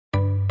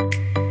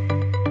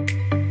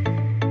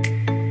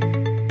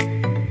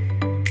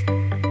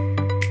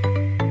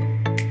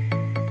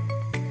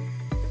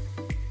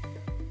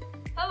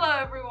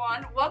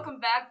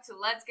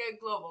Let's Get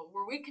Global,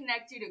 where we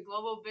connect you to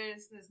global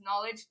business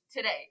knowledge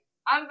today.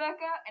 I'm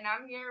Becca, and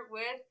I'm here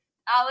with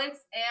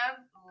Alex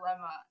and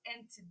Lemma.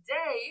 And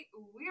today,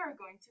 we are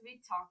going to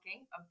be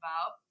talking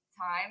about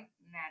time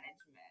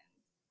management.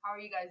 How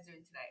are you guys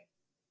doing today?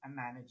 I'm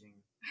managing.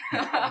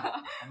 You're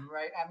I'm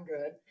right. I'm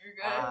good.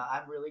 good?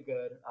 I'm really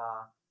good.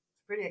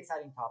 It's a pretty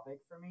exciting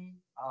topic for me.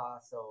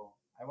 So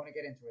I want to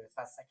get into it as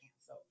fast as I can.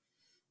 So,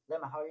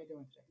 Lemma, how are you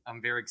doing today?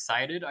 I'm very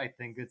excited. I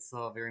think it's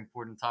a very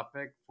important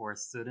topic for a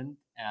student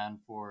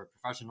and for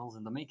professionals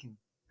in the making.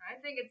 I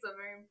think it's a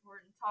very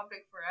important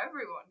topic for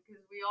everyone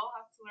because we all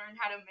have to learn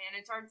how to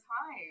manage our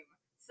time.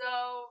 So,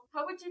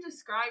 how would you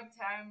describe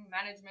time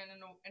management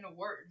in a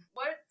word?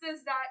 What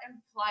does that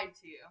imply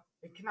to you?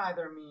 It can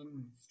either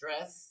mean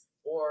stress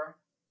or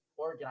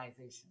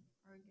organization.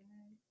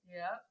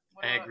 Yeah.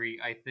 What I about- agree.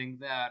 I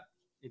think that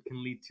it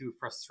can lead to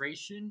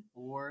frustration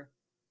or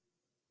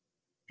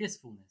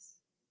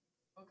peacefulness.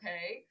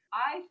 Okay.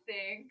 I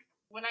think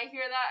when I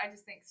hear that, I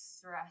just think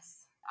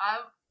stress.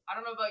 I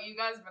don't know about you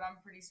guys, but I'm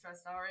pretty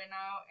stressed out right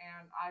now,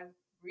 and I've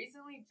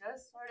recently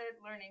just started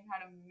learning how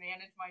to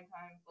manage my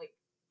time, like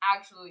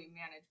actually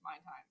manage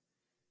my time,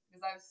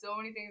 because I have so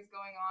many things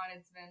going on.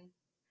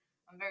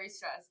 I'm very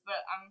stressed, but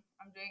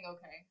I'm doing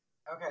okay.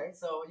 Okay,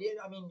 so yeah,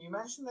 I mean, you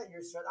mentioned that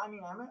you're stressed. I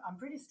mean, I'm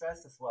pretty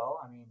stressed as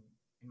well. I mean,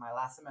 in my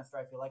last semester,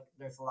 I feel like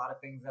there's a lot of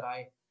things that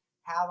I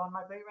have on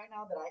my plate right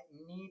now that I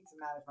need to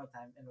manage my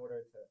time in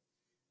order to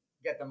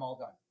get them all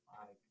done.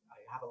 I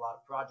have a lot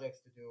of projects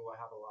to do. I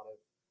have a lot of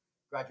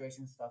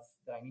graduation stuff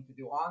that I need to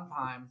do on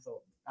time.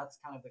 So that's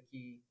kind of the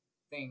key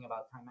thing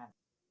about time management.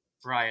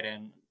 Right,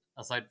 and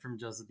aside from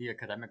just the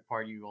academic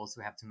part, you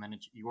also have to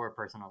manage your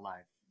personal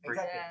life.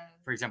 Exactly.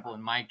 For example,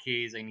 in my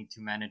case, I need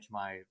to manage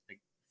my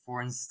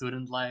foreign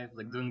student life,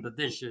 like doing the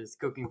dishes,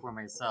 cooking for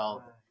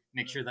myself,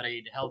 make sure that I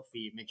eat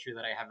healthy, make sure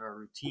that I have a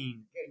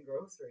routine, Getting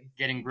groceries.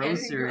 getting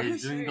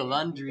groceries, doing the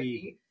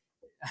laundry.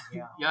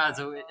 Yeah. Yeah,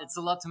 so it's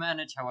a lot to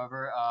manage.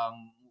 However,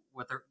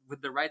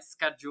 with the right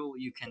schedule,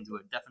 you can do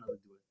it. Definitely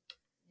do it.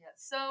 Yeah.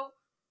 So,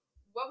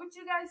 what would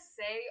you guys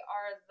say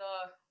are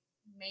the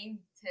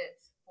main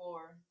tips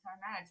for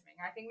time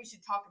management? I think we should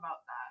talk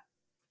about that.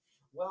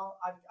 Well,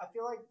 I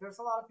feel like there's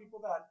a lot of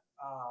people that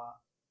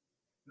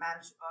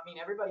manage. I mean,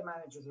 everybody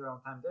manages their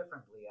own time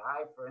differently.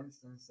 For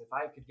instance, if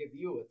I could give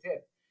you a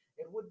tip,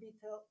 it would be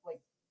to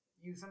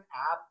use an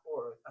app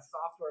or a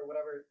software or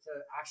whatever to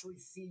actually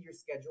see your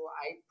schedule.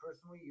 I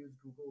personally use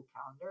Google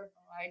Calendar.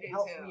 Oh, I do It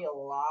helps too. me a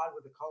lot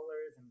with the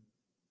colors and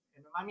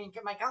I mean,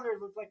 my calendar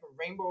looks like a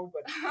rainbow,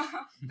 but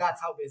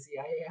that's how busy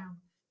I am.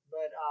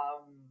 But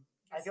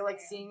I feel like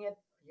seeing it,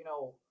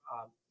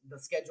 the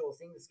schedule,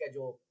 seeing the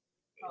schedule,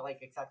 like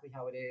exactly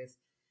how it is.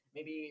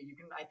 Maybe you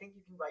can. I think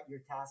you can write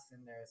your tasks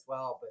in there as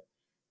well, but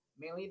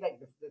mainly like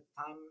the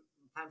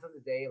times of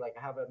the day. Like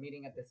I have a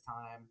meeting at this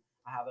time.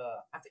 I have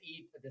to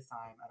eat at this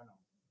time. I don't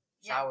know.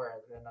 Shower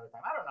at another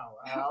time. I don't know.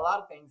 A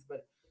lot of things,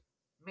 but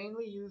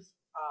mainly use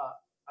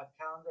a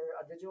calendar,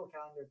 a digital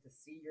calendar, to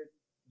see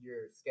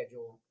your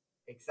schedule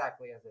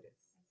exactly as it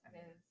is. It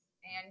is.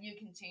 And you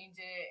can change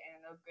it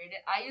and upgrade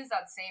it. I use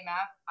that same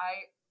app.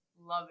 I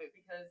love it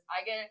because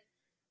I get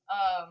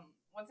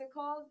what's it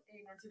called?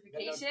 A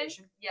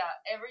notification. Yeah,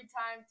 every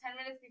time 10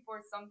 minutes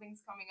before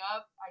something's coming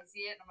up, I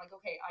see it and I'm like,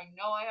 okay, I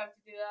know I have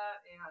to do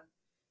that, and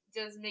it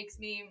just makes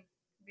me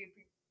be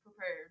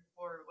prepared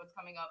for what's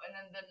coming up. And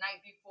then the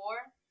night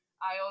before,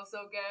 I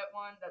also get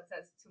one that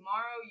says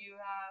tomorrow you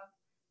have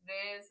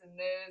this and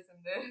this and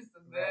this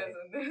and this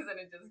and this, and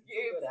it just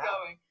keeps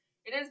going.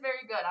 It is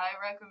very good. I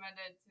recommend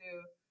it to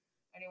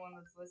anyone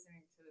that's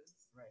listening to this.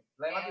 Right.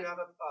 Lemma, do you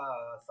have a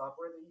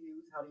software that you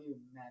use? How do you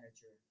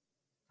manage your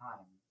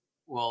time?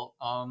 Well,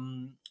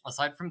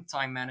 aside from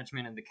time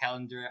management and the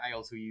calendar, I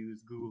also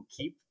use Google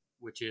Keep,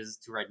 which is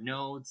to write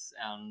notes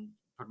and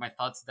put my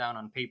thoughts down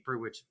on paper,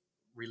 which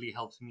really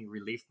helps me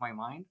relieve my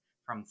mind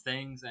from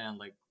things and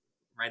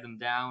write them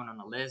down on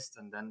a list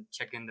and then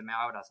checking them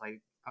out as I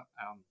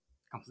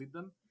complete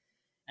them.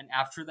 And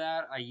after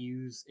that, I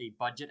use a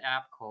budget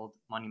app called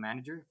Money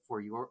Manager for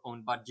your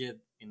own budget.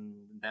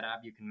 In that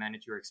app, you can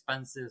manage your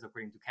expenses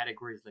according to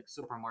categories like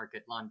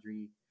supermarket,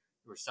 laundry,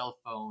 your cell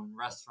phone,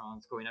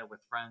 restaurants, going out with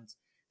friends.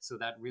 So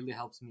that really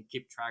helps me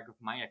keep track of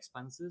my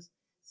expenses,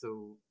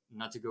 so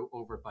not to go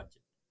over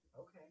budget.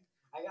 Okay.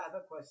 I have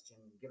a question.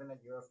 Given that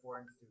you're a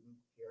foreign student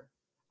here,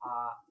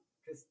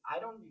 because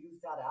I don't use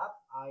that app.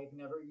 I've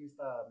never used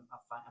a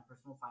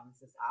personal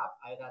finances app.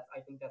 I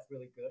think that's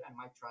really good. I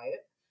might try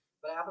it.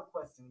 But I have a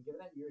question. Given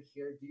that you're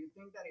here, do you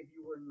think that if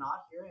you were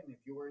not here and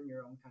if you were in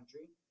your own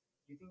country,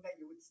 do you think that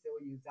you would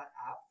still use that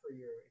app for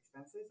your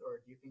expenses,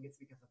 or do you think it's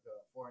because of the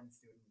foreign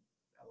student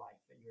life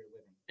that you're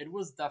living? It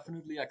was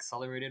definitely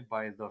accelerated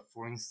by the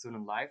foreign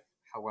student life.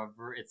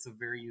 However, it's a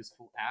very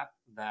useful app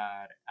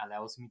that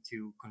allows me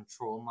to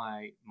control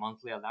my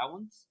monthly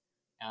allowance.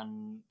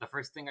 And the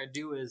first thing I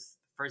do is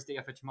the first day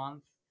of each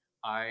month,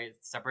 I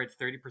separate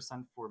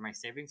 30% for my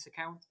savings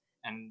account,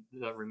 and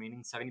the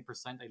remaining 70%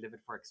 I leave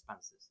it for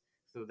expenses.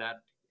 So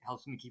that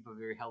helps me keep a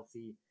very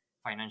healthy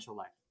financial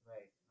life.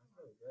 Right. That's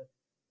really good.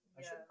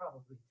 I should Yeah.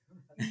 probably do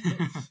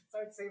that.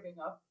 Start saving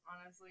up.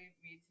 Honestly,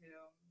 me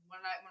too. When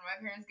my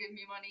parents give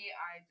me money,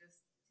 I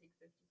just take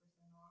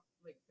 50% off,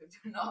 like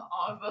 50 not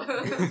off.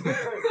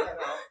 50%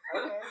 off.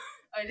 Okay.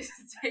 I just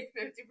take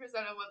 50%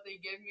 of what they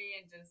give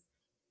me and just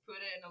put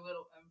it in a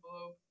little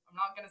envelope. I'm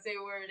not gonna say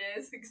where it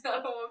is because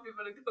I don't want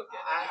people to go get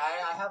it.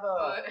 I have a.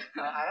 But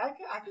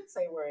I could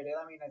say where it is.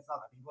 I mean, it's not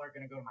that people are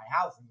gonna go to my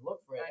house and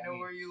look for it. I know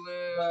mean, where you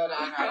live. But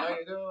I know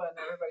you do, and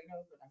everybody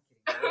knows. But I'm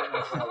kidding. Everybody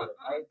knows where I live.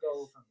 I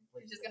go from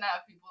place. You're just to gonna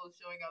have people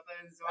showing up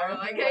at his door, I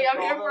like, think, "Hey,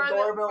 I'm all here the for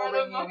doorbell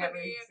the ringing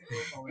every money."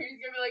 single moment. He's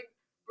gonna be like,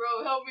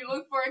 "Bro, help me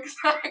look for it, cause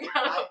I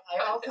gotta."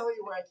 I'll tell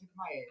you where I keep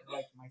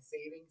my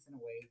savings in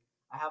a way.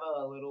 I have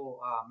a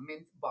little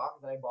mint box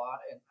that I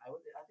bought, and I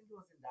think it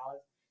was in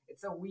Dallas.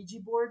 It's a Ouija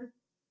board,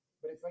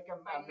 but it's like a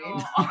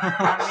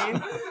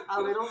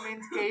little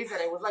mint case,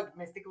 and it was like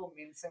mystical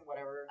mints and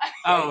whatever.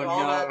 Oh like,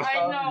 all that no!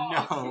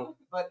 I stuff. No!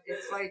 But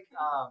it's like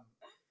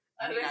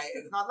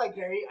it's not like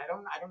very. I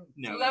don't.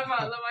 No.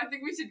 Lemma, I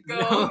think we should go.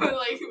 No.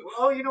 Like,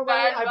 Oh, you know what?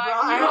 Bad I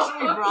vibe.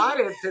 actually brought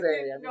it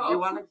today. I mean, No. do you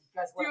want to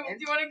guys do want you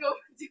mint? want to go?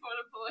 Do you want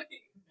to play?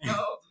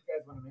 No, You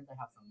guys want a mint? I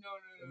have some. no.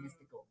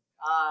 Mystical.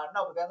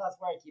 No, but that's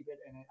where I keep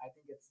it, and I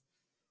think it's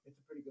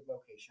a pretty good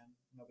location.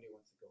 Nobody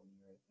wants to go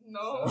near it.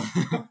 No,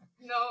 So.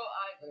 no.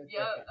 But it's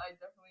I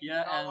definitely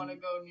Yeah, do not want to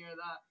and- go near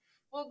that.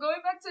 Well,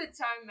 going back to the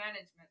time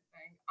management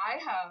thing, I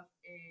have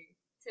a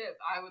tip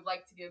I would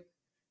like to give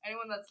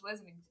anyone that's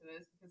listening to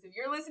this, because if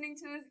you're listening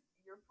to this,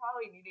 you're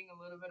probably needing a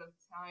little bit of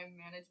time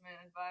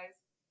management advice,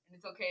 and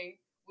it's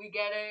okay. We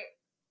get it.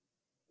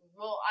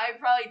 Well, I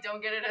probably don't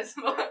get it as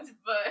much,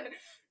 but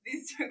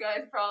these two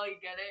guys probably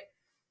get it.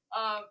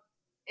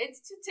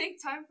 It's to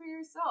take time for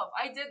yourself.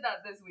 I did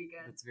that this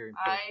weekend. That's very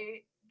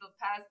important. The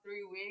past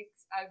 3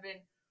 weeks, I've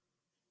been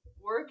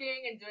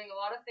working and doing a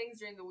lot of things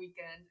during the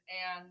weekend.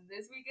 And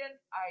this weekend,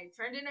 I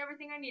turned in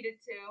everything I needed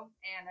to,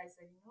 and I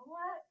said, you know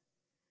what?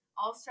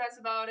 I'll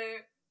stress about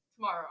it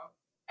tomorrow.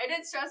 I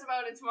did stress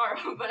about it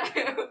tomorrow, but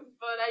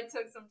I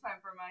took some time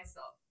for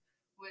myself,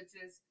 which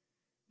is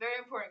very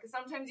important, because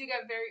sometimes you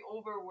get very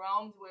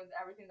overwhelmed with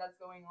everything that's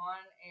going on,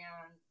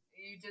 and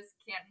you just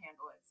can't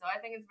handle it. So I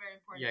think it's very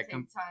important Yeah, to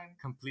take time.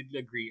 Completely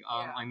agree.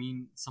 Yeah. I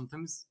mean,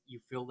 sometimes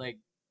you feel like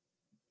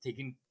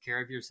taking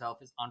care of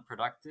yourself is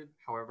unproductive.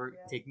 However,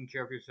 Yeah. taking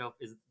care of yourself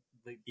is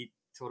the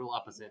total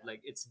opposite. Like,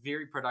 it's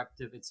very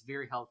productive. It's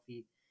very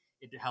healthy.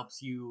 It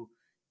helps you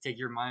take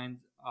your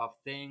mind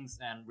off things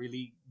and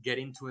really get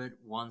into it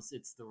once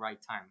it's the right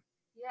time.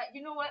 Yeah,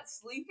 you know what?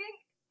 Sleeping,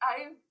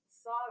 I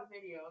saw a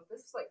video.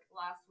 This was like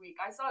last week.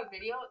 I saw a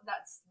video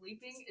that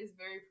sleeping is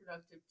very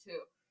productive too,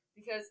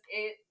 because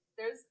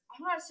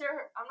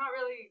I'm not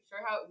really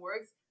sure how it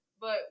works,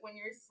 but when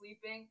you're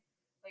sleeping,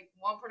 like,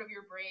 one part of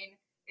your brain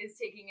is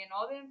taking in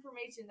all the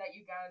information that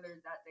you gathered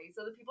that day.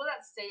 So the people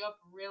that stay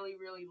up really,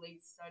 really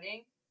late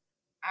studying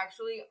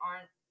actually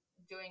aren't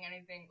doing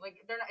anything. Like,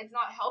 it's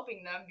not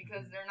helping them,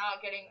 because they're not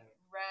getting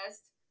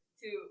rest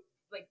to,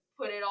 like,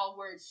 put it all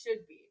where it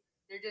should be.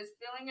 They're just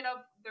filling it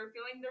up. They're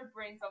filling their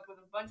brains up with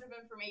a bunch of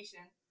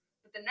information.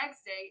 But the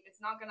next day,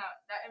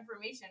 that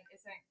information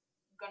isn't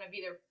gonna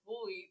be there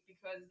fully,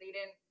 because they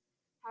didn't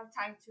have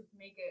time to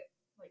make it,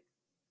 like,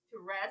 to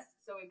rest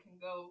so it can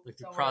go Like,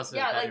 to somewhere.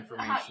 process that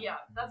information. Yeah,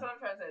 that's what I'm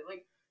trying to say.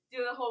 Like,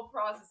 do the whole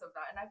process of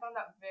that. And I found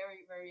that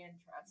very, very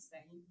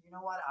interesting. You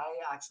know what? I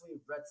actually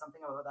read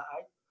something about that.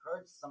 I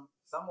heard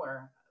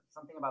somewhere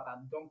something about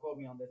that. Don't quote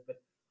me on this, but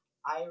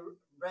I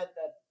read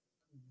that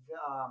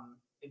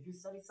if you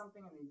study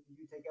something and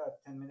you take a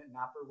 10-minute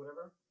nap or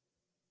whatever,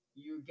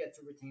 you get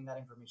to retain that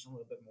information a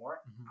little bit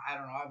more. Mhm. I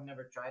don't know. I've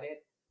never tried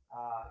it.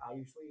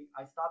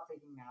 I stopped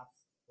taking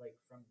naps like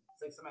from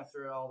sixth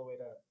semester all the way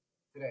to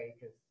today,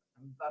 because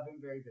I've been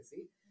very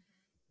busy.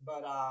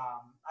 But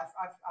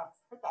I've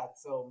heard that,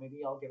 so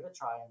maybe I'll give it a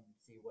try and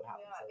see what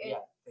happens.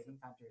 Yeah, Taking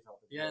time to yourself.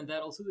 Yeah, and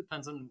that also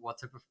depends on what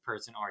type of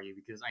person are you,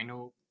 because I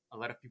know a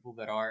lot of people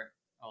that are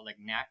like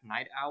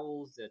night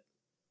owls that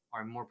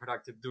are more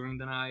productive during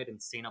the night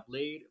and staying up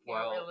late,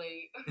 while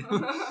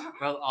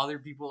other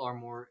people are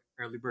more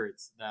early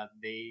birds that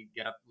they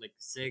get up like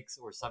 6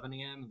 or 7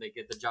 a.m. They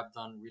get the job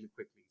done really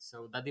quickly.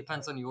 So that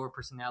depends on your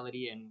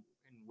personality and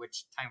in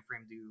which time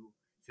frame do you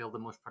feel the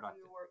most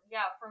productive.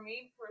 Yeah, for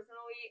me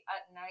personally,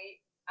 at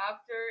night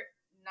after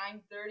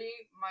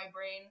 9:30, my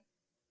brain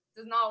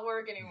does not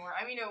work anymore.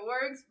 I mean, it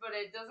works, but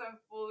it doesn't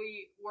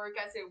fully work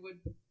as it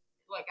would,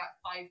 like, at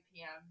 5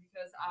 p.m.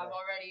 because I've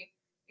already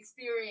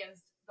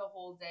experienced the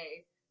whole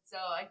day. So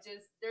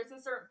there's a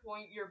certain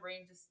point your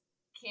brain just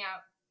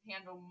can't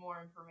handle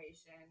more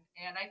information,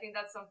 and I think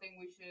that's something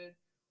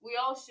we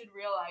all should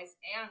realize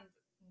and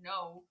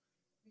know,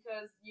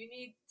 because you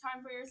need time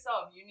for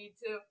yourself. You need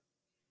to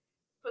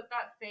put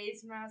that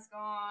face mask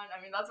on. I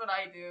mean, that's what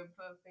I do.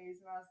 Put a face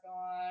mask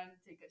on,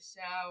 take a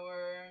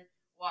shower,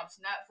 watch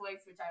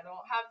Netflix, which I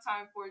don't have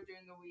time for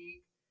during the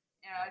week.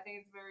 And I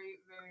think it's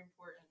very, very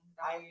important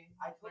that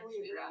I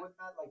totally agree with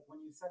that. Like, when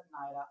you said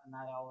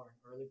night owl or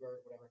early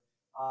bird, whatever.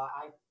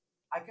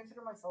 I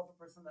consider myself a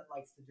person that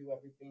likes to do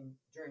everything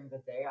during the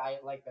day. I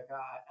like at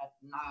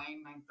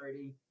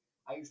 9:30.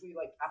 I usually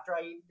like after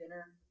I eat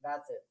dinner,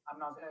 that's it. I'm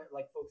not gonna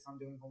like focus on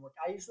doing homework.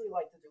 I usually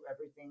like to do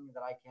everything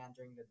that I can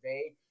during the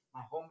day.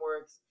 My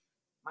homeworks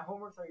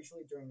are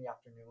usually during the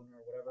afternoon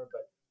or whatever,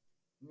 but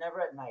never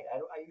at night.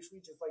 I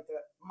usually just like to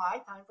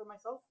my time for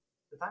myself.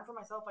 The time for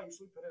myself, I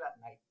usually put it at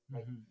night,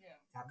 like Yeah.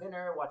 have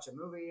dinner, watch a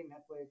movie,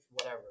 Netflix,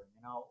 whatever,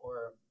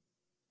 or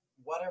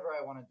whatever I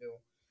want to do.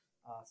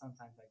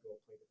 Sometimes I go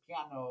play the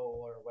piano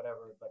or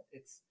whatever, but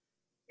it's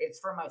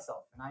for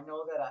myself, and I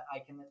know that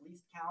I can at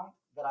least count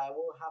that I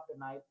will have the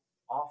night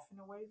off in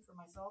a way for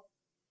myself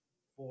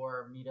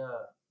for me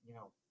to you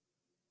know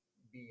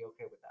be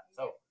okay with that.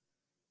 So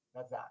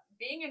that's that.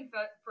 Being in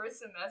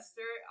first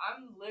semester,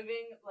 I'm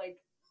living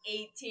like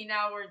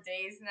 18-hour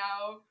days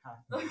now.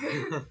 Like,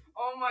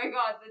 oh my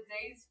god, the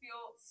days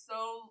feel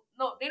so.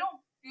 No, they don't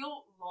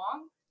feel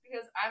long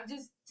because I'm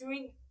just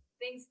doing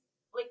things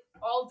like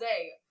all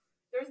day.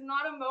 There's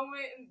not a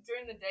moment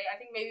during the day. I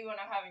think maybe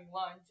when I'm having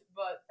lunch,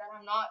 but that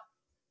I'm not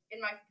in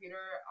my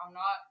computer. I'm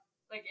not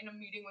like in a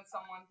meeting with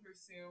someone through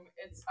Zoom.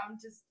 I'm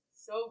just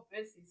so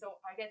busy.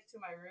 So I get to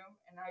my room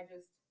and I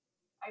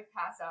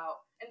pass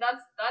out, and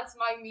that's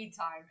my me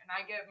time, and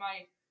I get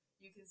my,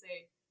 you can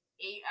say,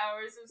 8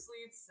 hours of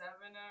sleep,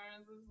 7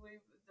 hours of sleep.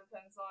 It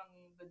depends on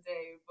the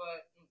day,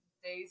 but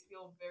days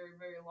feel very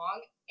very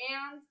long,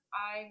 and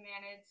I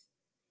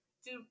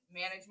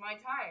manage my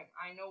time.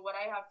 I know what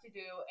I have to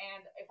do,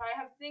 and if I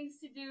have things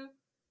to do,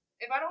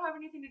 if I don't have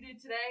anything to do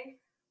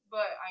today,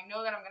 but I know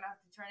that I'm gonna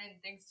have to turn in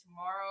things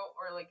tomorrow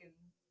or like in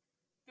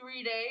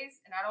 3 days,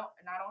 and I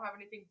don't have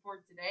anything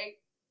for today.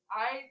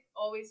 I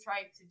always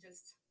try to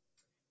just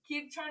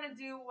keep trying to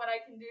do what I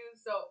can do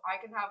so I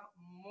can have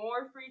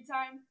more free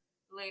time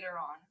later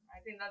on.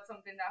 I think that's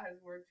something that has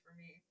worked for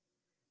me.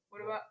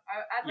 What about?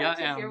 I'd like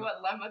to hear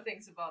what Lemma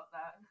thinks about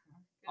that.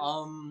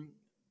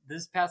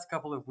 This past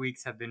couple of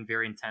weeks have been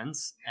very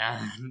intense,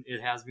 and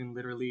it has been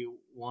literally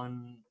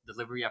one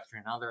delivery after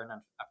another and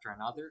after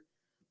another.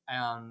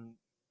 And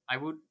I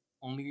would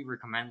only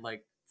recommend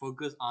like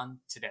focus on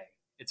today.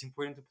 It's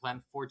important to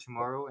plan for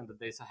tomorrow and the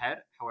days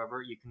ahead.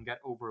 However, you can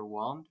get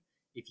overwhelmed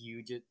if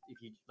you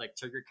like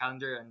check your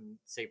calendar and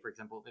say, for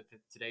example, if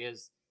today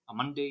is a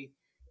Monday,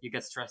 you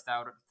get stressed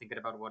out thinking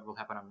about what will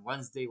happen on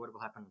Wednesday, what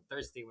will happen on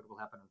Thursday, what will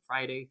happen on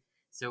Friday.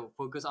 So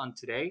focus on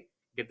today,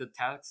 get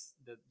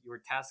your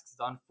tasks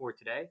done for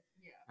today,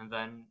 Yeah. and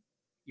then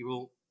you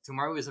will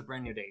tomorrow is a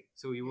brand new day,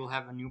 so you will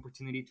have a new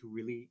opportunity to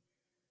really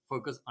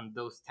focus on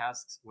those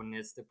tasks when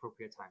it's the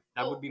appropriate time.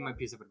 That would be my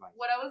piece of advice.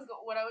 What I was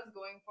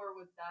going for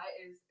with that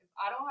is if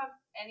I don't have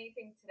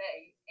anything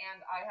today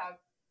and I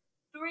have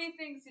 3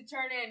 things to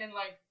turn in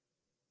like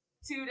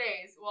 2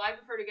 days, well, I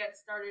prefer to get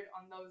started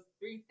on those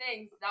 3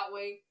 things. That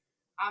way,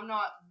 I'm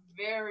not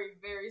very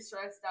very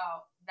stressed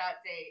out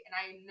that day, and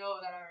I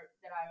know that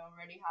I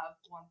already have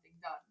one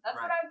thing done. That's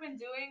what I've been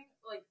doing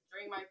like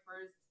during my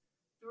first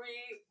 4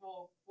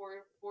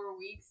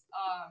 weeks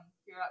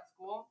here at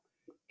school.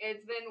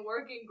 It's been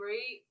working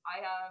great.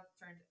 I have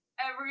turned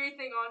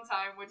everything on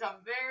time, which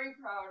I'm very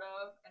proud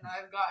of, and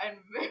I've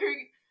gotten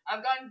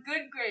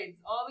good grades.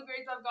 All the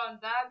grades I've gotten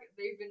back,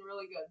 they've been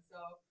really good. So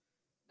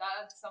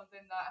that's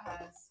something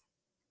that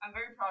I'm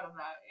very proud of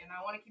that, and I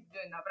want to keep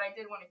doing that. But I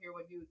did want to hear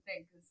what you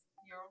think, because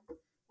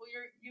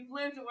you've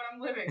lived what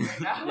I'm living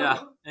right now. Yeah.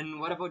 And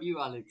what about you,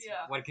 Alex?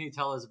 Yeah. What can you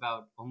tell us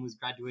about almost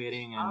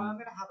graduating? And I'm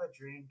gonna have a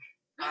drink.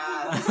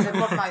 Sip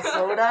of my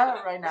soda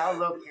right now.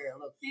 Look here,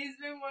 look. He's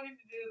been wanting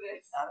to do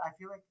this. I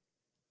feel like,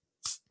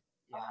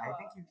 I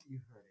think you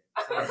heard it.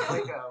 So it's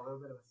like a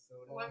little bit of a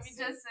soda. Let me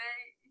just say,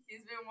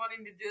 he's been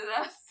wanting to do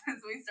that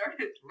since we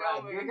started Right,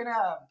 filming. you're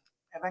gonna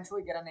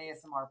eventually get an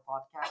ASMR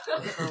podcast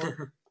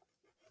episode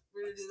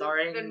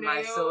starring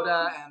my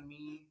soda and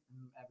me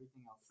and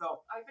everything else.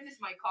 So I finished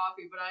my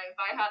coffee, but if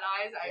I had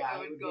eyes, I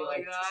would go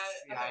like that.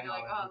 Yeah, I'd be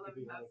like, oh, it let would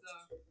me be have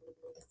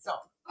like-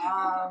 some.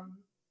 So,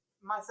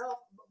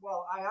 myself,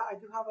 well, I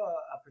do have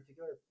a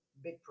particular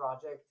big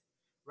project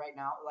right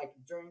now. Like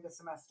during the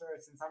semester,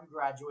 since I'm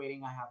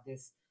graduating, I have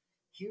this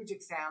huge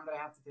exam that I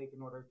have to take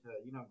in order to,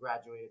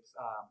 graduate. It's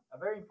a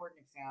very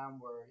important exam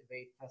where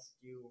they test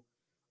you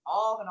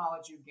all the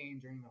knowledge you've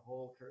gained during the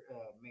whole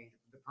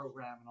the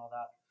program and all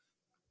that.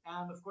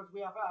 And of course,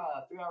 we have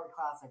a 3-hour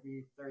class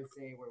every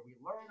Thursday where we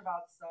learn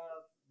about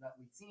stuff that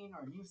we've seen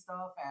or new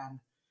stuff, and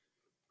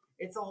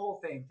it's a whole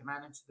thing to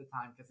manage the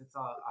time because it's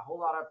a whole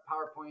lot of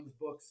PowerPoints,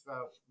 books,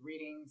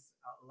 readings,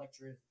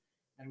 lectures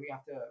that we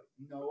have to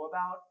know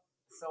about.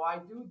 So I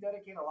do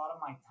dedicate a lot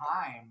of my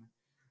time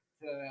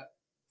to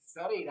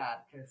study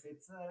that because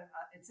it's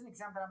an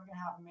exam that I'm gonna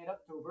have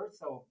mid-October.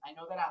 So I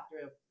know that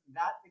after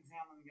that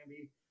exam, I'm gonna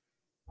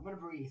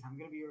breathe. I'm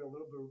gonna be a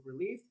little bit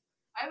relieved.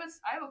 I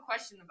have a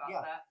question about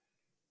that.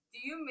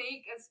 Do you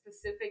make a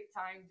specific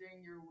time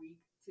during your week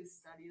to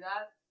study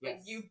that?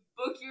 Yes. Like you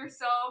book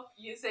yourself,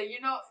 you say,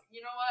 you know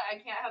what, I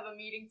can't have a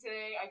meeting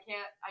today. I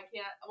can't.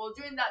 Well,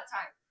 during that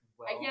time,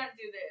 I can't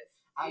do this.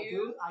 I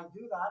do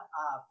that.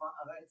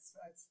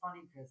 It's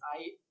funny because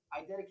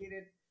I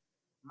dedicated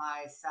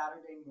my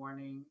Saturday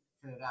morning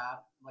to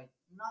that, like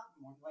not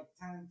morning, like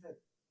 10 to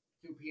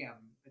 2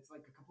 p.m. It's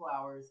like a couple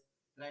hours.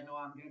 that I know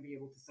I'm going to be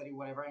able to study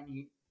whatever I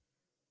need.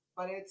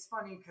 But it's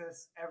funny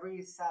because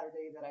every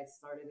Saturday that I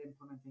started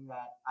implementing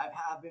that,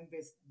 have been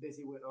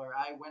busy with, or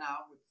I went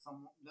out with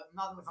someone,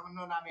 not with someone,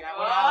 no, not me. I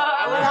went out.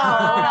 I went out.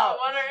 I went out.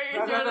 What are you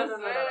trying to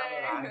say?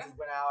 I just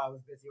went out. I was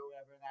busy or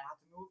whatever, and I had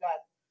to move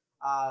that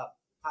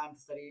time to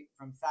study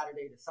from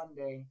Saturday to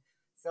Sunday.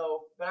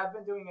 So, but I've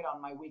been doing it on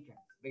my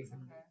weekends,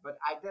 basically. Okay. But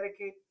I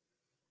dedicate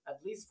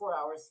at least 4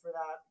 hours for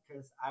that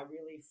because I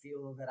really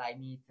feel that I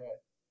need to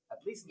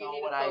at least You know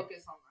need what to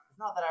focus on that. It's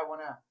not that I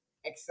want to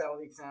excel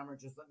the exam or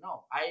just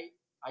no. I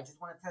just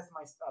want to test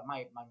my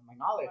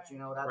knowledge. You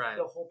know, that's Right.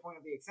 the whole point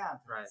of the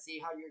exam. To Right. see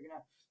how you're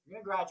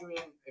gonna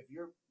graduate and if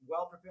you're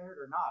well prepared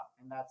or not,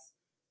 and that's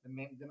the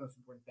most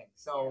important thing.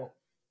 So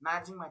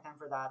managing my time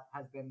for that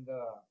has been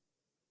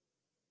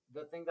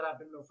the thing that I've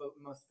been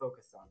most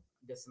focused on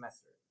this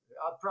semester.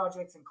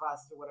 Projects and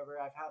classes or whatever.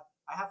 I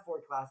have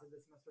 4 classes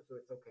this semester, so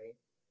it's okay.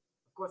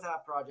 Of course, I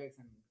have projects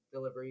and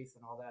deliveries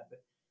and all that,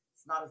 but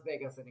it's not as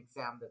big as an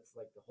exam that's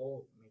like the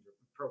whole major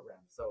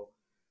program. So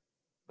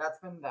that's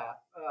been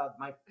that.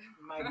 My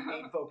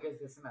main focus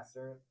this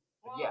semester.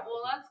 Well, Yeah.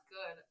 well, that's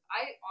good.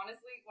 I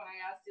honestly, when I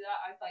asked you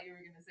that, I thought you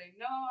were gonna say,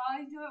 "No,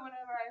 I do it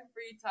whenever I have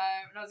free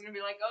time," and I was gonna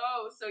be like,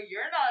 "Oh, so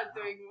you're not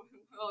doing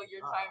well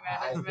your time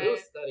I management." do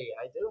study.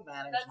 I do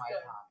manage That's my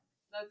good. time.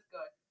 That's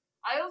good.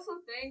 I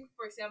also think,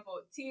 for example,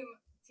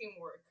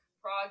 teamwork,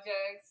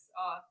 projects.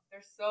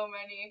 There's so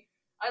many.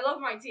 I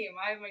love my team.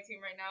 I have my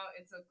team right now.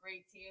 It's a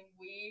great team.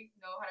 We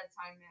know how to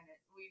time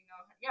manage. We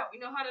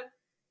know how to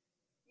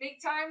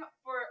make time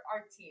for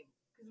our team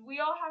because we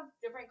all have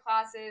different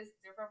classes,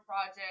 different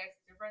projects,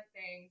 different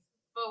things,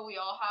 but we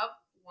all have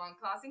one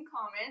class in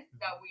common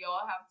that we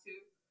all have to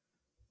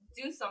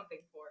do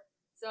something for.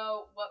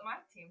 So what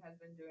my team has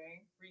been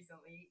doing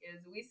recently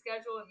is we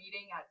schedule a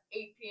meeting at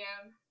 8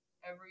 p.m.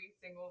 every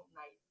single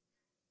night.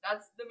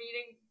 That's the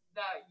meeting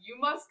that you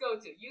must go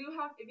to. If you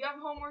have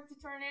homework to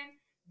turn in,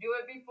 do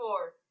it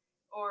before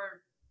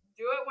or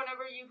do it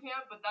whenever you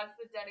can, but that's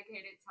the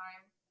dedicated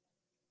time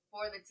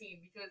for the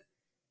team because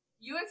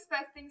you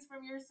expect things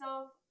from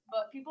yourself,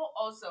 but people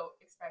also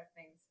expect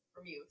things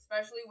from you,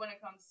 especially when it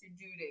comes to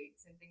due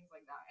dates and things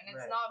like that. And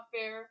it's Right. not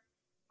fair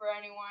for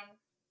anyone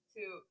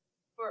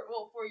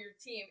for your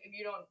team if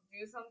you don't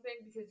do something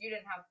because you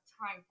didn't have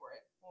time for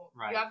it. Well,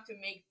 Right. you have to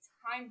make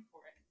time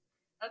for it.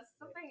 That's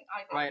something I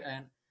think. Right,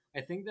 and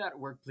I think that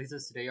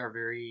workplaces today are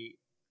very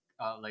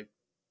like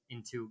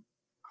into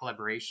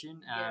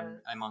collaboration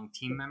and Yes. among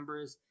team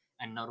members,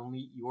 and not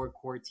only your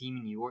core team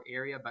in your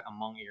area, but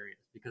among areas,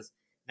 because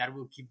that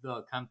will keep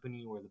the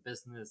company or the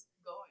business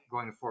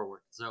going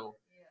forward. So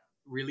Yeah.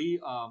 really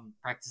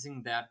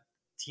practicing that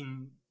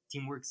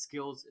teamwork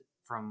skills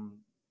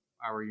from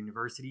our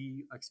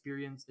university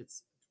experience,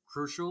 it's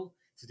crucial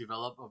to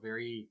develop a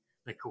very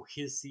like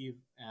cohesive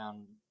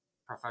and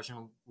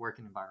professional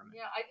working environment.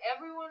 Yeah,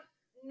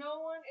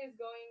 no one is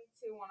going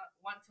to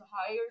want to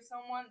hire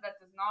someone that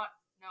does not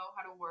know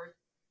how to work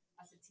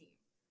as a team.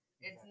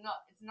 It's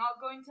not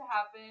going to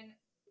happen.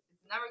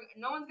 It's never.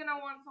 No one's gonna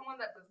want someone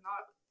that does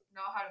not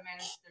know how to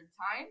manage their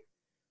time,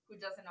 who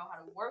doesn't know how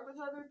to work with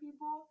other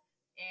people,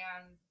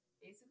 and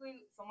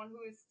basically someone who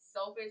is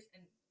selfish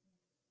and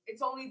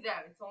it's only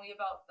them. It's only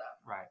about them.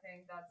 Right. I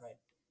think that's Right.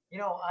 You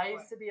know, I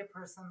used to be a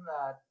person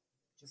that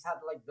just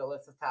had like the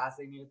list of tasks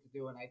they needed to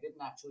do, and I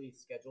didn't actually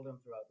schedule them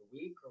throughout the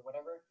week or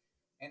whatever.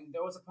 And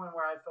there was a point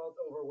where I felt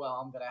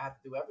overwhelmed that I had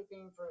to do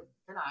everything for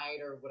tonight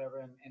or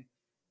whatever. And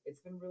it's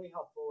been really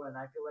helpful. And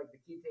I feel like the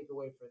key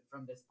takeaway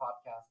from this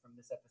podcast, from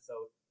this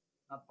episode,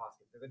 not the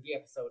podcast, the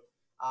episode,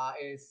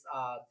 is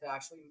to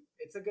actually,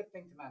 it's a good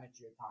thing to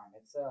manage your time.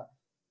 It's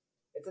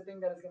a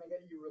thing that is going to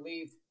get you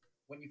relieved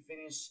when you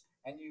finish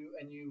and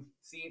you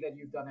see that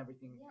you've done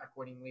everything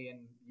accordingly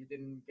and you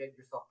didn't get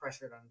yourself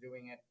pressured on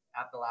doing it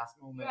at the last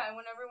moment. Yeah, and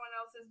when everyone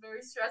else is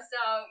very stressed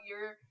out,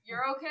 you're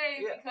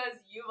okay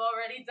because you've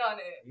already done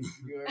it.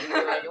 You're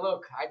like,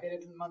 look, I did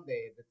it on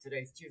Monday, but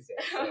today's Tuesday.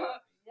 So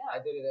yeah.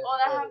 I did it.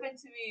 Well, that happened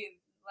to me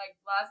like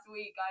last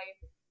week. I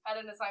had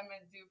an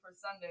assignment due for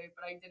Sunday,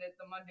 but I did it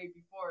the Monday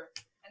before,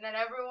 and then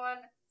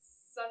everyone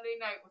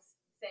Sunday night was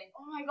saying,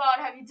 "Oh my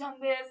God, have you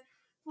done this?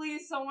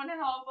 Please, someone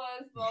help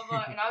us!" Blah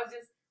blah. And I was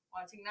just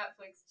watching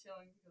Netflix,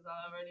 chilling because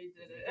I already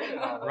did it.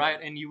 Right,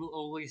 and you will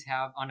always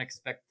have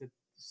unexpected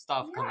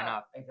stuff coming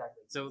up.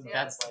 Exactly. So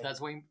Yes.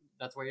 that's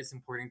why it's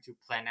important to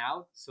plan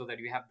out so that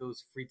you have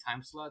those free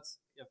time slots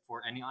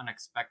for any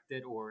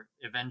unexpected or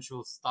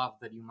eventual stuff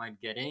that you might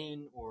get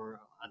in or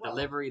a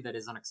delivery that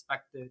is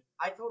unexpected.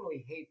 I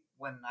totally hate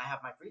when I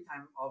have my free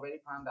time already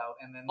planned out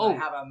and then Oh, I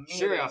have a meeting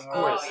sure, of or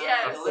course,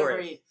 yes. a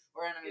delivery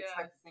or an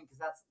unexpected thing because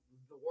that's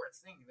the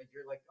worst thing that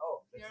you're like,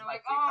 oh, this You're is my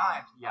like, free oh,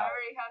 time. Yeah. I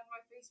already had my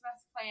face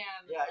mask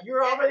planned. Yeah, you're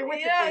already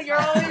with the face you're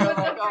mask. already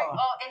with the You're like, face.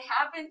 Oh, it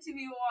happened to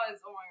me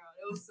once. Oh my God,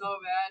 it was so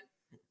bad,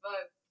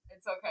 but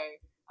it's okay.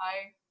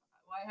 I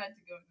had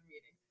to go to the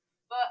meeting,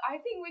 but I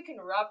think we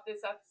can wrap this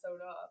episode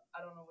up.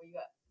 I don't know what you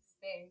guys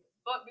think,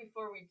 but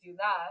before we do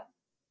that,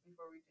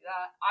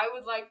 I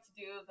would like to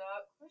do the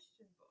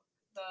question book.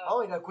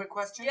 the quick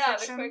question Yeah,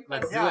 section? the quick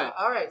Let's question. do it.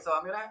 All right, so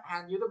I'm going to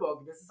hand you the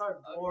book. This is our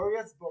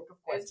glorious book of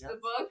It's questions. the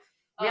book.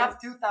 We have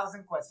 2,000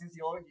 questions.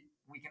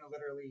 We can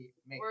literally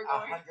make We're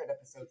going- 100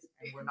 episodes,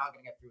 and we're not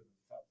going to get through them.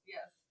 So.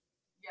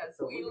 Yes,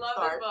 So we we love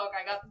start. this book.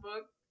 I got the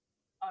book.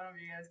 I don't know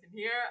if you guys can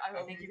hear. I I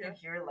hope think you can.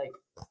 can hear like.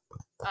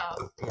 Oh.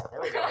 Yeah,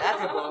 there we go.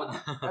 That's a book.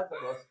 That's a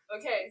book.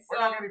 Okay, so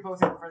We're not going to be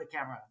posting for the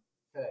camera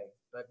today,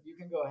 but you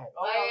can go ahead.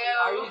 Oh, I am.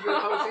 Are you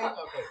posing?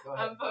 Okay, go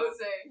ahead. I'm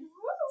posing.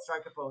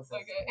 Strike a pose.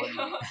 Okay.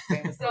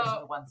 Famous So,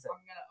 person once said.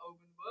 I'm gonna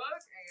open the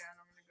book and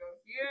I'm gonna go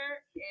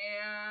here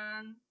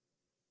and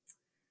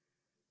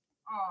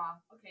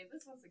okay,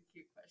 this one's a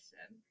cute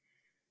question.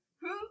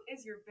 Who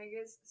is your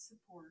biggest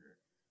supporter?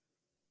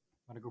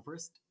 Want to go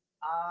first?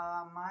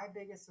 My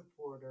biggest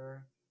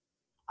supporter,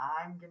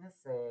 I'm gonna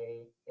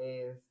say,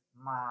 is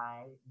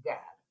my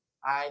dad.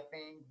 I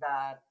think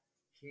that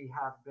he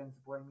have been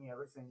supporting me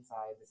ever since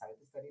I decided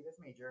to study this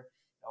major,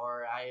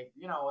 or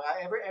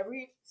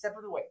every step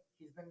of the way,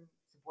 he's been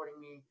supporting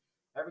me.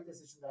 Every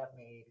decision that I've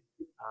made,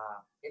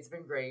 it's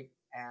been great,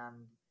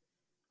 and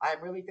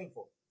I'm really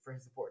thankful for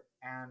his support.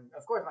 And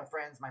of course, my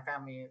friends, my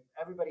family,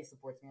 everybody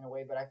supports me in a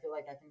way, but I feel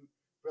like I can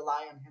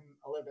rely on him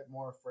a little bit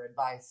more for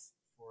advice,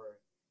 for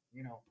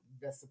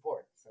the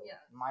support. So Yeah.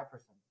 my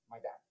person, my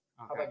dad.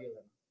 How Okay. about you,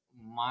 Lynn?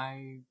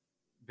 My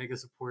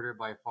biggest supporter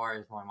by far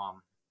is my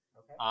mom.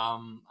 Okay.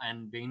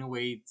 And being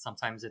away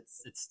sometimes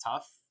it's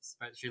tough,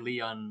 especially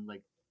on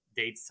like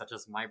dates such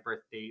as my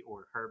birthday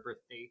or her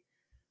birthday.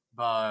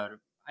 But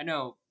I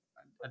know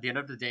at the end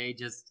of the day,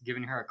 just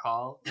giving her a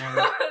call.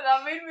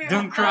 That made me.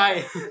 Don't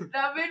cry.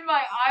 That made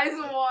my eyes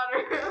water.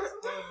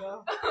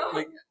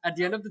 Like at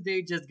the end of the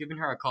day, just giving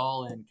her a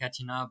call and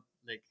catching up.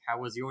 Like, how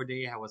was your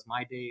day? How was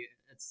my day?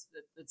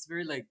 It's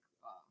very like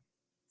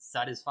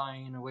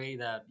satisfying in a way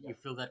that you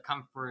feel that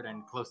comfort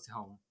and close to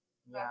home.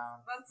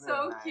 Yeah. That's really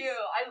so nice.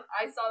 cute.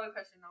 I saw the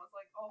question and I was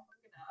like, oh, I'm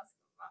gonna ask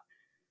him that.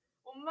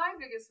 Well, my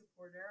biggest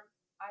supporter,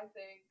 I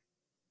think,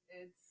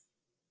 it's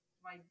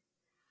my.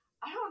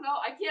 I don't know.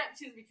 I can't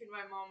choose between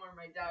my mom or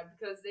my dad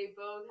because they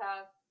both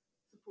have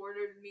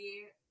supported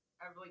me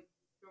like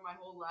through my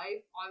whole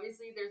life.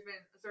 Obviously, there's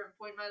been a certain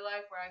point in my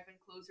life where I've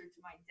been closer to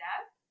my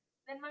dad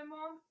than my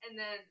mom, and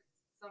then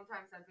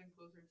sometimes I've been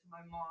closer to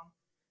my mom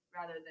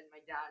rather than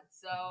my dad.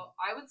 So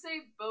I would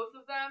say both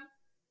of them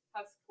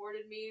have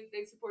supported me.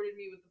 They've supported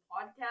me with the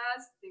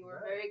podcast. They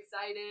were very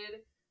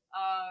excited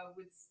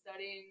with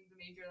studying the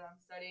major that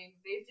I'm studying.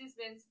 They've just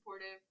been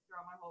supportive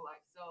throughout my whole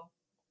life. So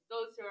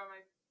those two are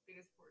my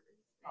biggest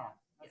supporters. Oh,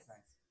 that's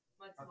nice.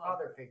 Much Our love.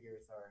 father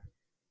figures are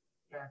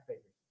parent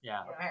figures.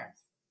 Yeah. Our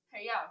parents.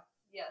 Hey, yeah,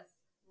 yes.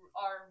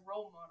 Our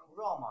role models.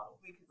 Role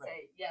models. We could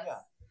Right. say, yes. Yeah.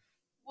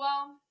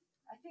 Well,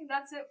 I think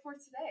that's it for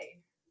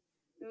today.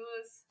 It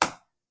was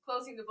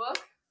closing the book.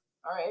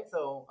 All right.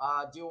 So,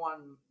 do you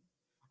want?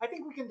 I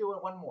think we can do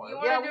it one more.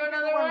 You wanna do we can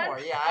another one? more.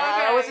 Yeah,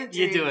 Okay. I was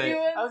intrigued. You do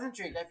it. I was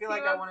intrigued. I feel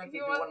like I wanted to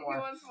do one more. He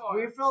wants more.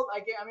 We felt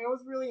like it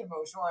was really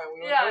emotional, and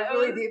it Yeah, was it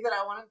really was- deep that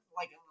I wanted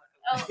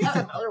at least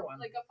another one.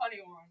 Like a funny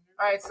one.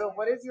 All right. So,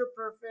 what is your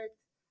perfect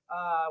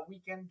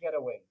weekend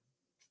getaway?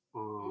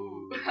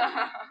 Ooh.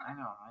 I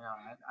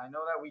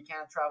know that we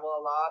can't travel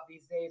a lot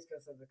these days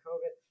because of the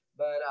COVID,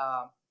 but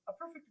a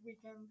perfect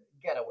weekend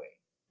getaway.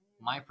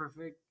 My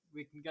perfect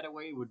weekend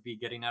getaway would be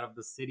getting out of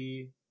the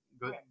city,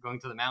 Okay. going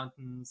to the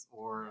mountains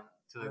or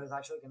I was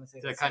actually going to say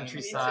to the the same.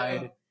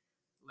 countryside,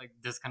 like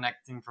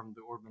disconnecting from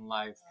the urban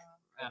life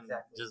and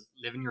Exactly. just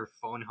leaving your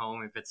phone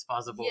home if it's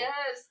possible.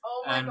 Yes.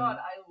 Oh my And god,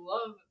 I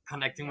love.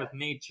 Connecting with Yes.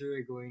 nature,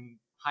 going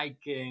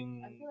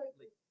hiking. I feel like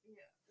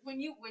when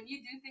you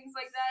do things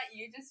like that,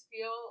 you just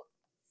feel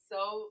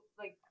so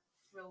like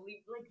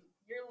relief, like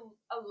you're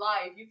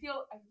alive. You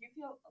feel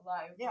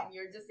alive Yeah. when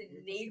you're just in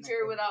You're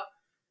nature disconnected. without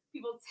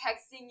people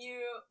texting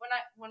you.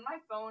 When my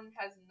phone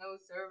has no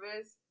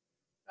service,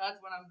 that's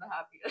when I'm the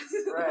happiest.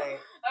 Right.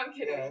 I'm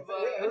kidding, Yeah,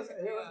 but it was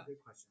a good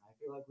question. I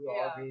feel like we all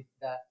Yeah. agreed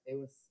that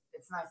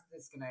it's nice to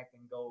disconnect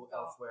and go Go.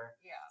 elsewhere.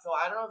 yeah. So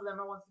I don't know if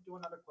Lemma wants to do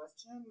another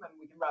question, and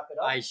we can wrap it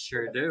up. I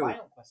sure with the do.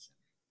 Final question.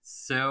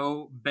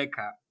 So,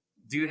 Becca,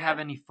 do you have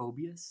any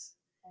phobias?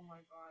 Oh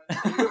my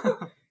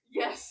god.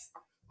 Yes.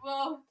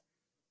 Well,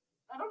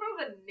 I don't know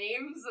the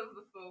names of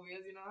the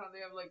phobias. You know how they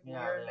have like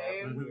weird they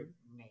have names. weird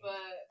names.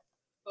 But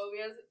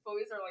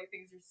phobias are like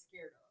things you're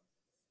scared of.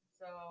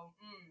 So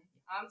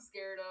I'm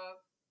scared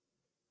of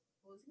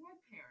losing my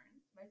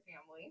parents, my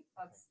family.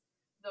 That's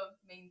the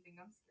main thing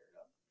I'm scared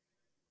of.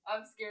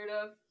 I'm scared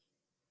of.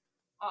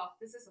 Oh,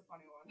 this is a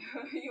funny one.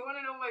 You want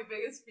to know my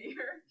biggest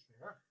fear?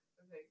 Sure.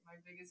 Okay, my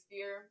biggest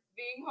fear: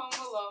 being home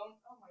alone.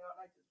 Oh my god,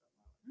 I just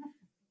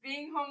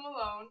being home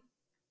alone.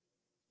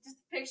 Just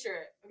picture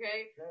it,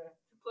 okay? Yeah,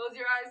 Close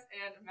your eyes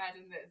and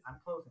imagine this. I'm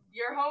closing.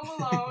 You're home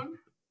alone.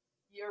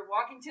 You're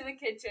walking to the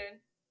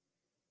kitchen.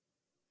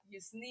 You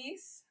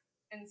sneeze,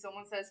 and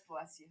someone says,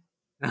 "Bless you."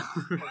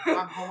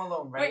 I'm home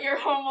alone, right? But you're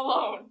home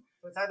alone.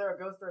 So it's either a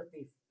ghost or a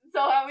thief. So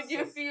how would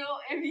you feel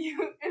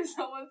if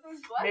someone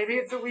says, "Bless Maybe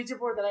you"? it's a Ouija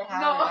board that I have.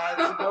 No. And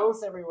it's a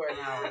ghost everywhere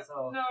now.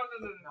 So No.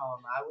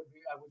 I would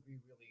be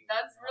really.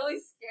 That's really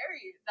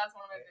scary. That's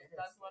one of my. It is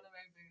That's one of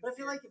my biggest. But I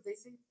feel like if they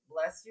say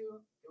bless you,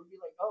 it would be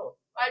like, oh.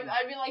 I'd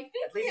be like,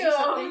 at thank least you. you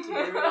said thank you.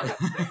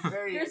 You're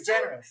very You're so-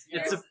 generous. you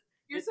It's know? a-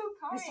 You're so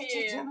kind. You're such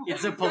a gentleman.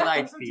 It's a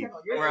polite So thief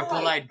gentle. You're or a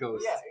polite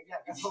ghost. Yeah,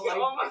 exactly. Polite.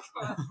 Oh my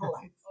god.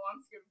 polite. Oh, I'm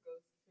scared of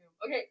ghosts too.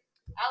 Okay,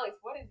 Alex,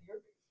 what is your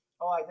biggest?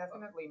 Oh, I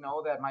definitely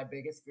know that my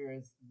biggest fear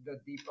is the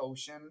deep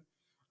ocean.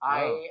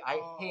 Wow.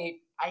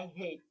 I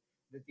hate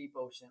the deep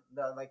ocean.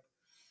 The like,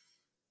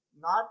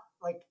 not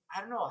like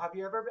I don't know. Have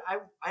you ever?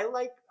 I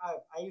like.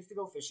 I used to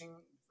go fishing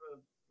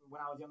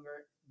when I was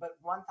younger, but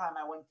one time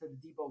I went to the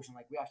deep ocean.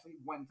 Like we actually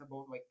went to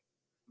boat like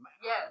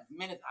Yes.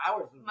 minutes,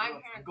 hours of My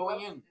parents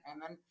going loved in, it. and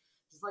then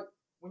just like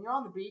when you're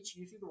on the beach,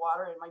 you see the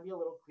water. It might be a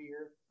little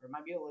clear or it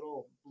might be a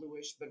little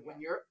bluish, but when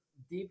you're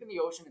deep in the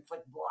ocean, it's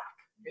like black.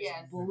 It's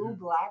Yes. blue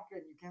black,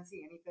 and you can't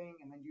see anything.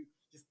 And then you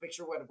just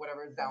picture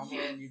whatever is down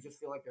there, and you just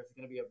feel like there's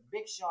gonna be a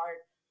big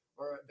shark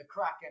or the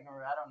kraken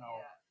or I don't know.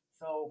 Yeah.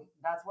 So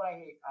that's what I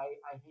hate.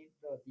 I hate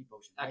the deep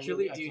ocean.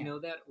 Actually, I do you can't. know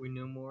that we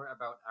know more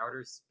about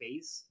outer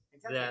space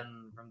Exactly.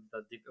 than from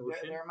the deep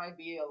ocean? There might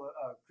be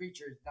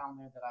creatures down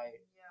there that I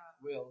Yeah.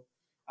 will.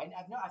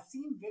 I've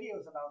seen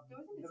videos about There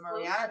was an the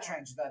Mariana explosion.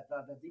 Trench, that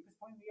the deepest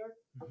point in the earth.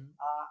 Mhm.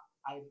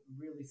 I'm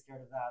really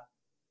scared of that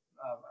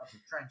of the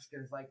trench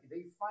because like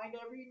they find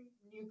every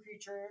new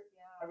creature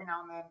Yeah. every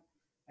now and then,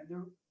 and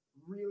they're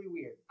really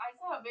weird. I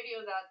saw a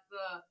video that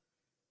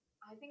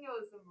I think it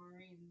was the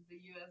Marines, the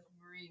U.S.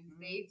 Marines. Mhm.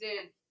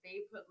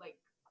 They put like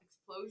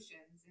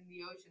explosions in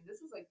the ocean.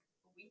 This was like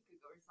a week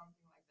ago or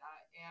something like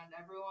that, and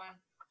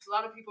a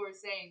lot of people were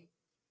saying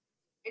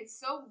it's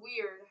so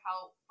weird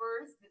how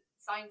first the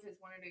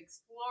scientists wanted to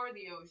explore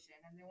the ocean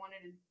and they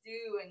wanted to do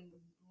and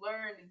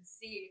learn and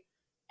see,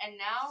 and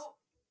now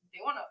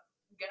they want to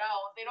get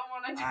out. They don't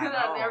want to do I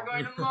that. know. They're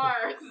going to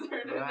Mars.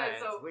 They're doing Right,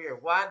 that. So it's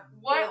weird. What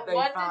what did did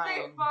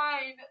they they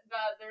find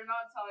that they're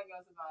not telling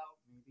us about?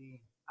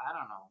 Maybe I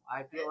don't know.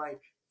 I feel It's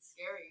like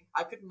scary.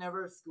 I could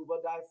never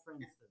scuba dive, for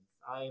instance.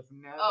 I've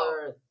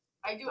never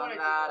I do want done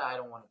to that. do that. I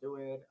don't want to do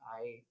it.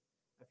 I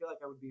feel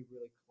like I would be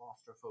really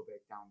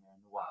claustrophobic down there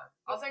in the water.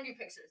 I'll send you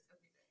pictures.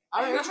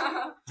 Alright,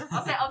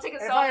 I'll take a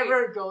If selfie. I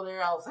ever go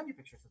there, I'll send you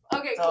pictures of it.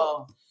 Okay, so,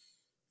 cool.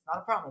 Not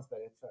a promise, but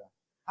it's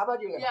How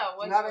about you? Emma? Yeah, Do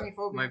what's you have your- any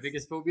phobias? My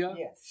biggest phobia?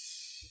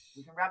 Yes.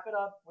 We can wrap it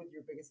up with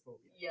your biggest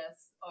phobia.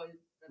 Yes. Oh,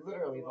 that's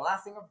Literally, the one.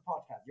 last thing of the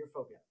podcast, your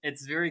phobia.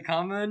 It's very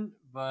common,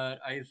 but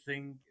I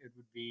think it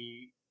would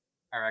be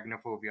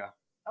arachnophobia.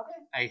 Okay.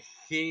 I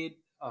hate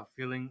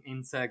feeling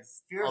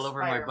insects Fear all over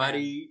my Spider-Man.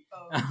 body.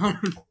 Oh.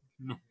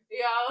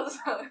 Yeah, I was.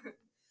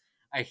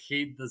 I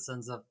hate the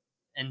sense of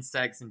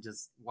insects and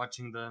just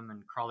watching them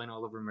and crawling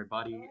all over my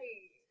body.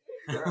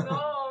 no, no. No,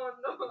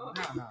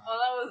 no. Oh,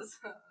 that was.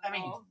 I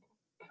mean, oh.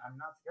 I'm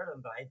not scared of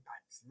them, but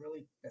it's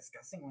really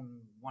disgusting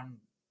when one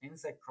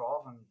insect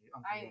crawls on you.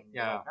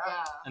 Yeah. Like that.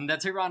 Yeah. And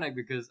that's ironic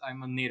because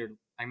I'm a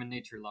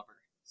nature lover.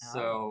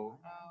 So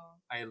Oh.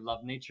 I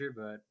love nature,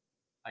 but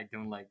I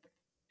don't like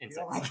You insects.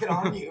 don't like it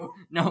on you.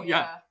 No,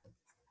 yeah.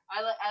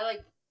 I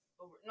like.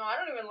 No, I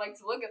don't even like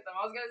to look at them.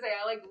 I was gonna say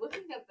I like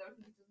looking at them,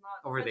 just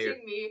not Over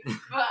touching there. me.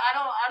 But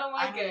I don't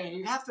like I mean,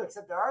 it. you have to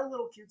accept there are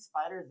little cute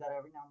spiders that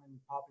every now and then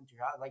pop into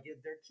your house. Like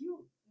they're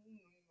cute.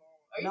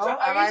 Are you, No, are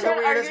am you I the trying,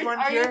 weirdest one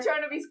are you here?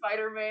 trying to be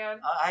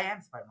Spider-Man? I am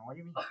Spider-Man. What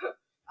do you mean?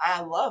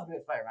 I love the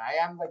Spider-Man. I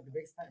am like the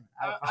big Spider-Man.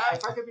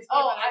 If I could be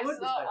Oh, Spider-Man, I would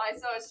be Spider-Man. I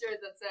saw a shirt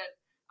that said,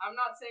 "I'm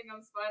not saying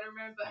I'm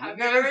Spider-Man, but have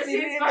You've you never ever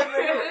seen seen me in the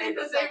Spider-Man room. in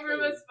the same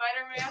room Exactly. as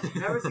Spider-Man?"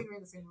 You've never seen me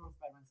in the same room as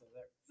Spider-Man, so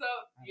there. So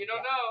you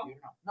don't Yeah, know. You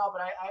don't know. No,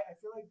 but I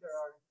feel like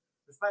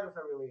the spiders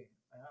are really.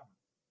 I don't know.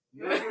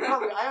 You're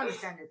probably, I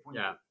understand your point.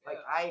 Yeah. Of view.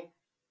 Like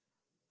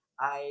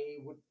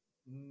I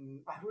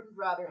would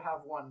rather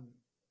have one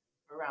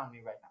around me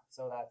right now.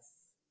 So that's.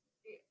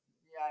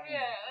 Yeah. I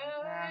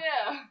mean,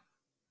 Yeah.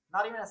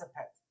 Not even as a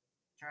pet.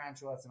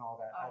 Tarantulas and all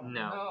that. I don't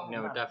know.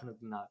 No, No.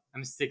 definitely not.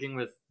 I'm sticking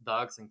with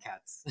dogs and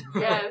cats.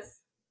 Yes.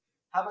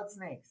 How about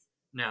snakes?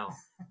 No.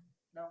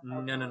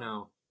 No.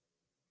 No.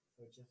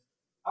 So just.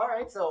 All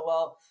right. So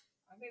well.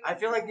 think I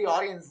that's feel like the cool.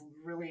 audience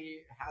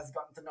really has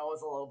gotten to know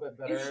us a little bit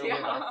better with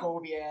Yeah. our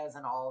phobias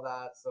and all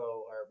that. So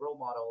our role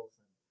models.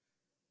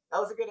 That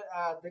was a good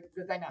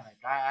dynamic.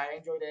 I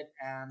enjoyed it,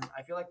 and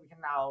I feel like we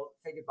can now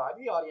say goodbye to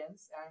the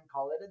audience and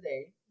call it a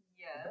day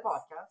Yes. with the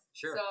podcast.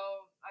 Sure. So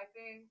I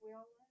think we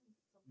all learned something.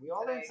 We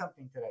all learned today.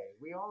 something today.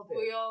 We all did.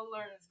 We all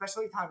learned.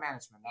 Especially time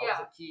management. That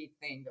was a key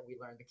thing that we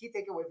learned. The key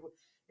takeaway.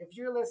 If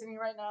you're listening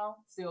right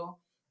now, still,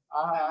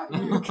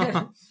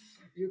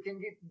 you can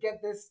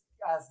get this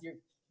as your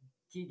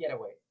key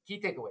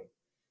takeaway.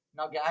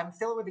 No, I'm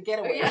still with the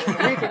getaway. Yeah. The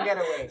weekend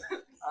getaway.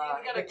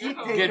 You gotta The key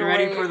go. Get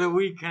ready takeaway, for the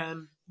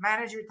weekend.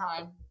 manage your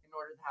time in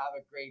order to have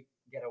a great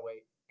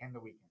getaway in the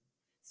weekend.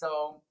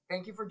 So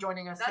thank you for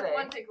joining us That's today.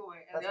 one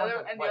takeaway, and That's the one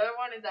other take- and what? the other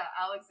one is that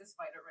Alex is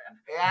Spider-Man.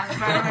 Yeah,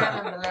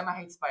 Spider-Man and the Lemma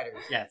hates spiders.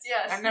 Yes.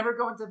 Yes. And never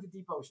go into the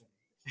deep ocean.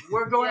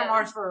 We're going to Yes.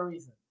 Mars for a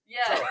reason.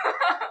 Yeah.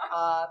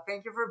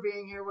 Thank you for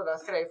being here with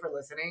us today, for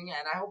listening,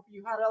 and I hope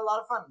you had a lot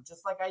of fun,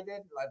 just like I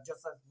did,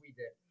 just as we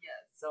did. Yes.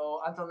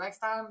 So until next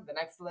time, the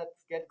next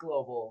Let's Get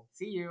Global.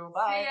 See you. See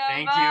Bye. ya,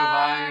 Thank you,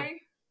 bye. bye.